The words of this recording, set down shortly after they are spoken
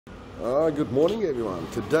Good morning everyone.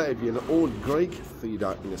 Today we're in an old Greek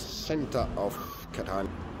theatre in the center of Catania.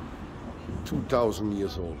 2000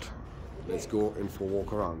 years old. Let's go in for a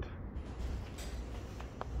walk around.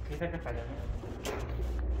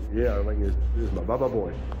 Yeah, I think this is my Baba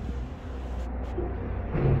boy.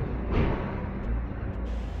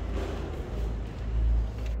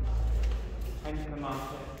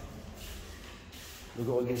 Look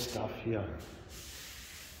at all this stuff here.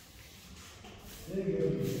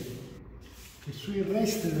 E sui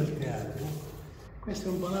resti del teatro, questo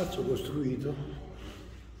è un palazzo costruito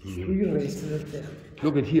sui resti del teatro.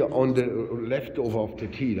 Look at here on the leftover of the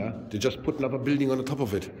theater, they just put another building on the top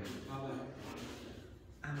of it.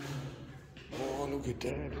 Oh, look at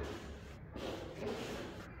that.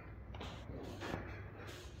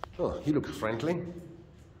 Oh, he looks friendly.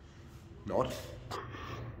 Not.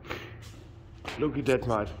 Look at that,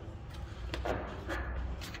 mate.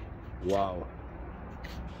 Wow.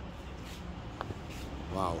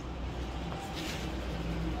 Wow.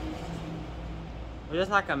 We're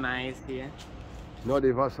just like amazed here. No,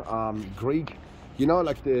 there was Greek, you know,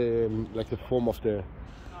 like the form of the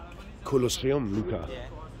Colosseum, Luca. Yeah.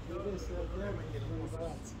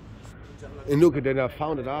 And look, and then I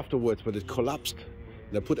found it afterwards, but it collapsed.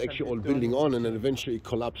 They put actually all building on, and then eventually it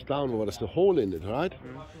collapsed down. Well, there's the hole in it, right?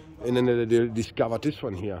 And then they discovered this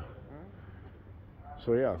one here.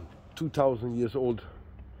 So yeah, 2000 years old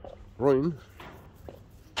ruin.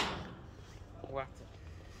 What?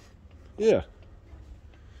 Yeah.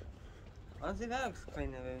 Honestly, that looks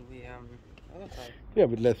cleaner than the other side. Yeah,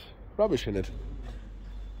 with less rubbish in it.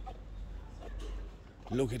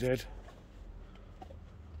 Look at that.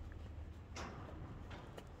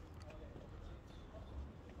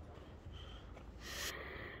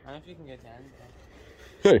 I don't know if you can get down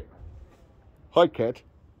there. Hey. Hi, cat.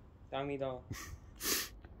 Dammi do.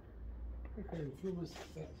 Il fiume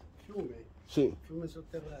See,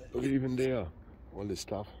 sotterraneo. look at even there. All this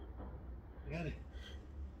stuff. Guarda,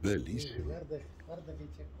 Bellissimo. guarda che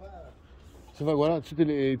c'è qua. Se va, guarda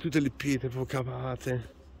tutte le pietre proprio cavate.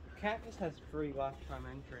 Cat just has free lifetime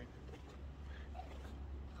entry.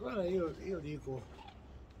 Guarda, io dico,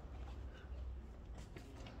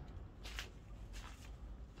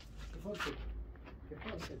 che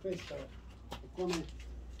forse questa è come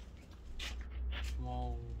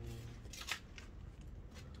Wow.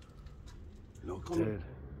 Look at that.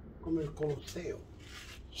 come il Colosseo,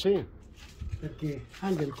 Sì. perché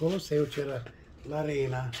anche il Colosseo c'era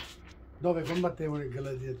l'arena dove combattevano i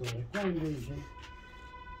gladiatori, qua invece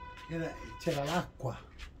c'era l'acqua.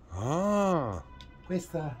 Ah.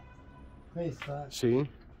 Questa Sì.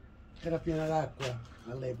 era piena d'acqua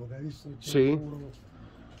all'epoca, visto? Sì.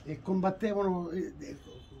 E combattevano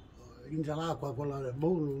in l'acqua con la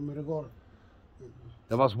non mi ricordo.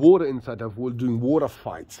 There was water inside. They were doing water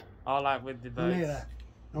fights. Oh, like with the Non boats. era.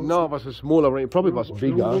 No, it was a smaller rain. Probably was Non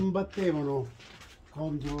bigger. combattevano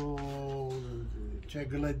contro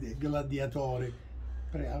gladiatori.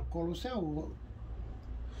 Al Colosseo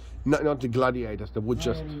Not the gladiators. They were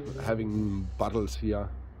just having battles here.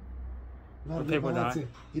 guarda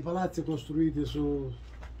i palazzi costruiti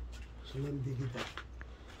sull'antichità.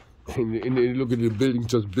 And look at the building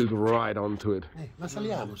just built right onto it. Ma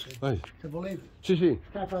saliamo se volete. Sì, sì.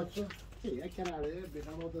 Che la faccio? Sì, è canale, è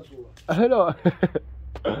una volta sola. No.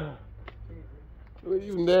 Look at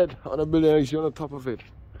even that. On a building actually on the top of it.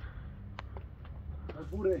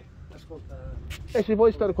 Oppure, ascolta. Se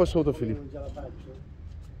vuoi stare qua sotto, io Filippo. non ce la faccio.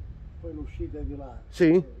 Poi l'uscita è di là. Sì?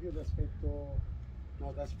 Io ti aspetto.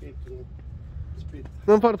 No, ti aspetto. No. Aspetta.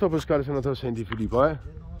 Non fare troppo scale se non te lo senti, Filippo, eh?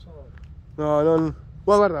 Non lo so. No, non...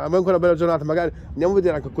 Guarda, abbiamo ancora una bella giornata, magari andiamo a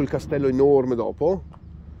vedere anche quel castello enorme dopo.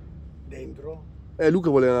 Dentro. Luca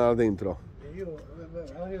vuole andare dentro. E io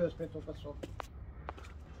ti aspetto qua sotto.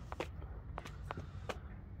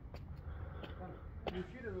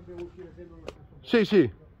 Uscire dobbiamo uscire sempre allo stesso punto. Sì,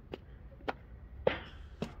 sì.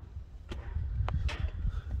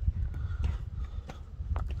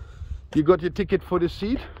 You got your ticket for the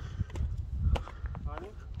seat? Pardon?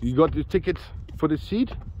 You got your ticket for the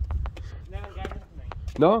seat? No one gave it to me.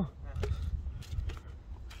 No?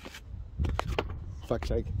 Fuck's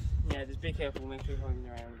sake. Yeah, just be careful. Make sure you're holding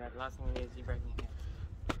around. That last thing is you breaking your hand.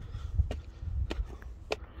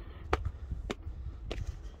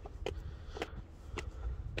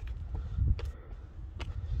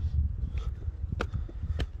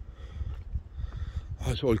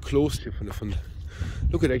 Oh, it's all closed here from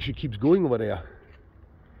Look, it actually keeps going over there.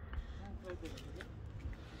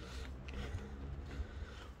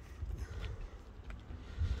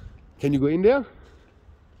 Can you go in there?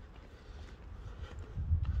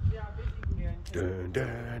 Yeah, I bet you can go into Dun,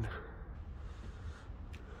 dun.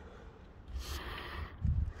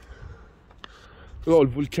 All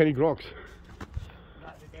volcanic rocks.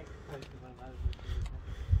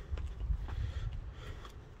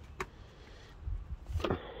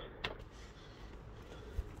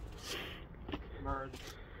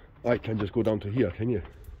 I can just go down to here, can you?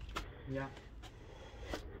 Yeah.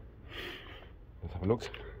 Let's have a look.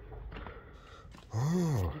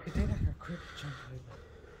 Oh. You could do like a quick jump over.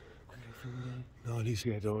 Quickly from there. No, at least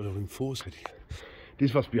we had all the reinforced here.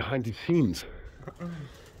 This was behind the scenes.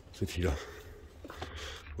 Sit here.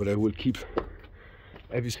 But I will keep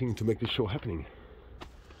everything to make this show happening.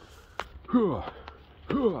 I think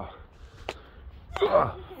they'd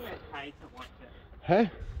pay to watch it. Huh?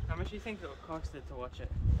 How much do you think it would cost to watch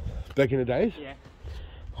it? Back in the days? Yeah.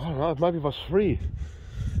 I don't know, maybe it was free.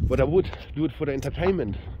 But I would do it for the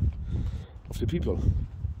entertainment of the people.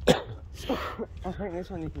 I think this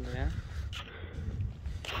one you can go down.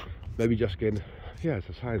 Maybe just get, yeah, it's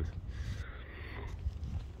a sign.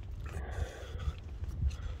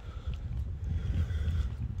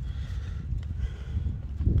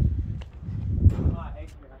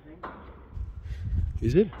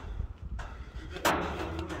 Is it?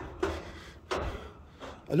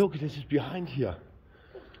 Oh, look, this is behind here.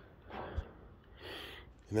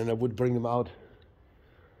 And then I would bring them out.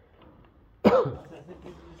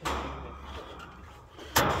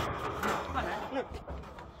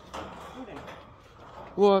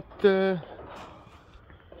 What the?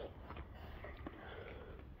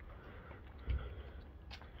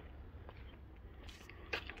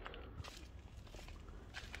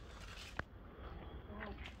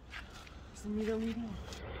 It's the middle meeting.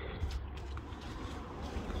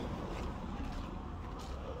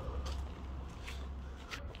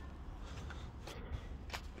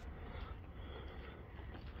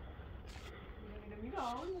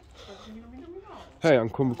 Hey, I'm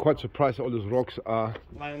quite surprised all those rocks are,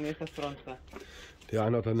 Maionese fronta. they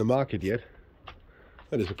are not on the market yet.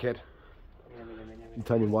 Oh, there's a cat. A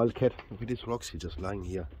tiny wild cat. Look at these rocks here just lying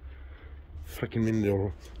here. Freaking in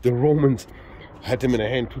the Romans had them in their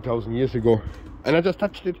hand 2000 years ago. And I just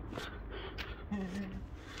touched it.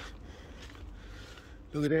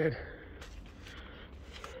 Look at that.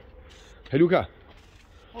 Hey Luca,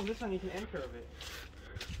 Oh, this one you can enter a bit.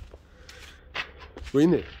 we're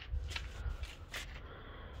in it.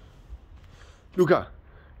 Luca,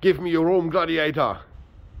 give me your Rome gladiator.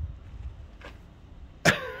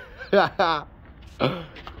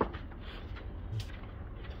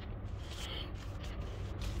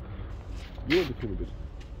 You want to film a bit?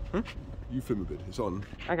 Hmm? You film a bit. It's on.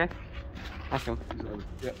 Okay. Ask him. It's on.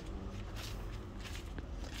 Yeah.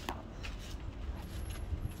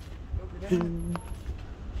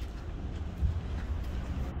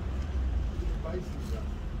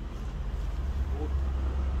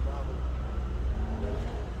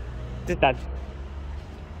 Did that?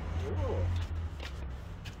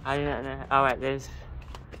 I don't know. Alright, there's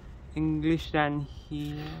English down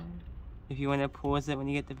here. If you want to pause it when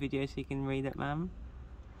you get the video so you can read it, ma'am.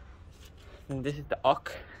 And this is the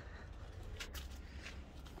Ock.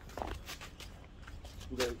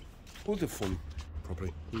 Hold the phone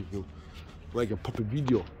properly. You make a proper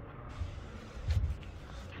video.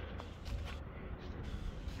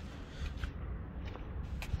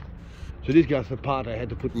 So this guy's the part I had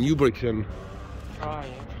to put new bricks in. Oh, yeah.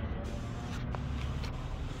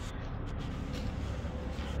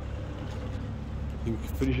 I think it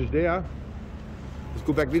finishes there. Let's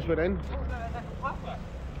go back this way then.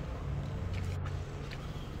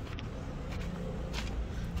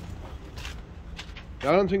 I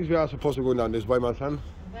don't think we are supposed to go down this way, my son.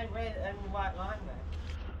 There's no red and white line there.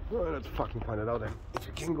 Well, let's fucking find it out then. If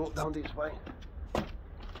you can go down this way.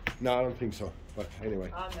 No, I don't think so. But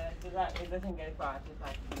anyway. Oh, no, it doesn't go far. It's just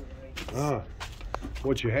like really. Ah,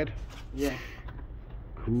 what's your head? Yeah.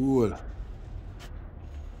 Cool.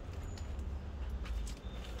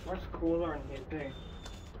 What's cooler in here too?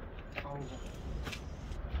 Oh,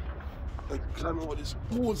 I climb over these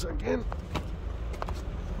walls again.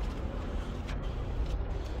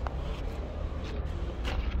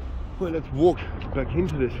 Well, let's walk back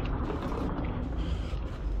into this.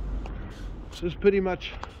 So it's pretty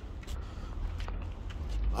much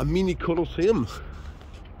a mini Colosseum.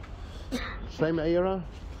 Same era.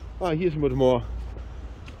 Oh, here's a bit more.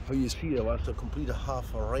 How you see there was a complete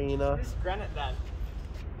half arena. this is granite then.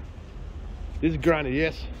 This is granite,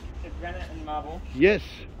 yes. It's granite and marble. Yes.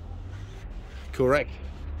 Correct.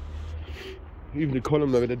 Even the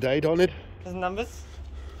column with a date on it. There's numbers.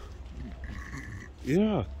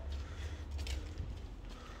 Yeah.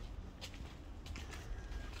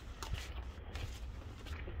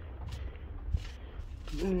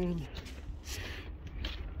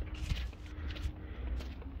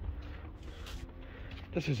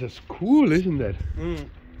 This is just cool, isn't it? Mm.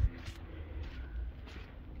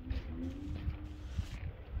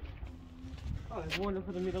 Oh, there's one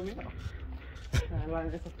for the middle.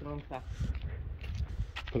 Like this is wrong stuff.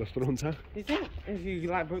 Put us runter. Do you think if you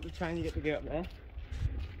like book the train you get to go up there?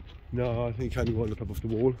 No, I think you can't go on the top of the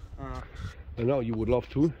wall. I know you would love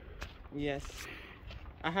to. Yes.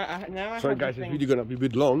 Sorry guys, it's really gonna be a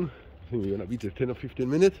bit long. I think we're gonna be to 10 or 15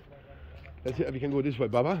 minutes. Let's see if we can go this way,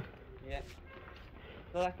 Baba. Yeah.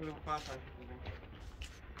 They're like a little fast or something.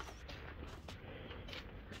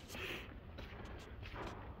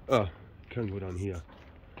 Oh, can't go down here.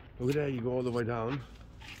 Look at there, you go all the way down.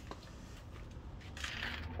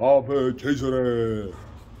 Ave Cesare!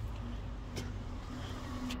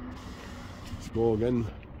 Let's go again,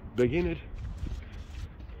 back in it.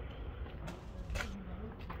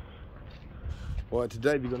 Well,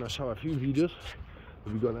 today we're gonna show a few videos.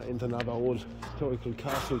 We're gonna enter another old historical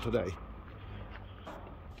castle today.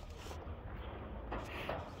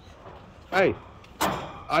 Hey,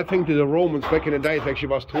 I think that the Romans back in the days actually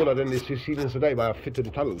was taller than the Sicilians today by a fit to the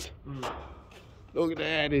tunnels. Look at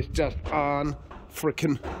that, it's just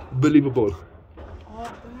unfreaking believable.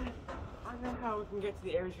 Oh, I don't know how we can get to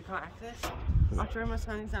the areas we can't access. I'll throw my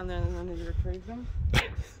sons down there and then they retrieve them.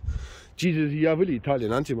 Jesus, yeah, really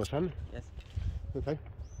Italian, aren't you, my son? Yes. Okay.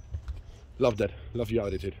 Love that. Love your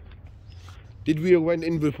attitude. Did we went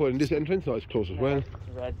in before in this entrance? No, it's closed as well.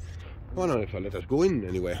 Red. Oh no, if I let us go in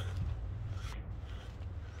anywhere.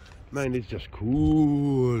 Man, it's just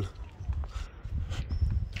cool. It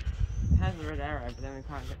has a red arrow, but then we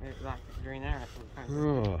can't get the like the green arrow. So we can't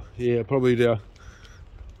Oh, yeah, probably there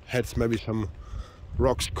had maybe some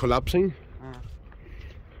rocks collapsing.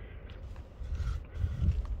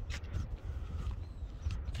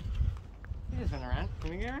 We just went around. Can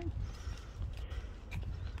we go around? I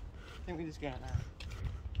think we just go out now.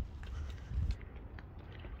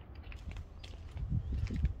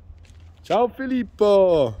 Ciao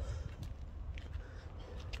Filippo!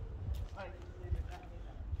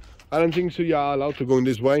 I don't think so, you are allowed to go in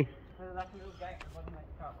this way. There's like a little gate at the bottom that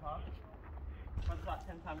you can't pass. One's like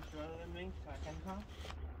 10 times shorter than me, so I can pass.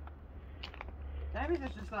 Maybe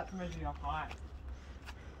it's just like to measure your height.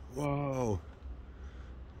 Wow.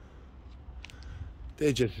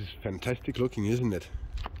 They're just fantastic looking, isn't it?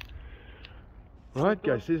 Right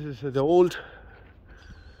guys, this is the old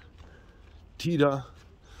theater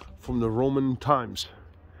from the Roman times.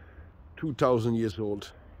 2000 years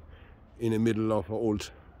old in the middle of an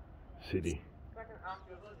old city.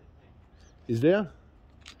 Is there?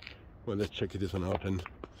 Well, let's check this one out and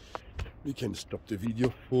we can stop the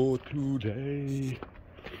video for today.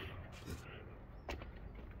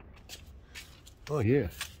 Oh yeah.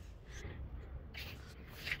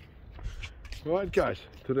 Alright guys,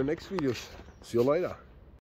 to the next videos. See you later.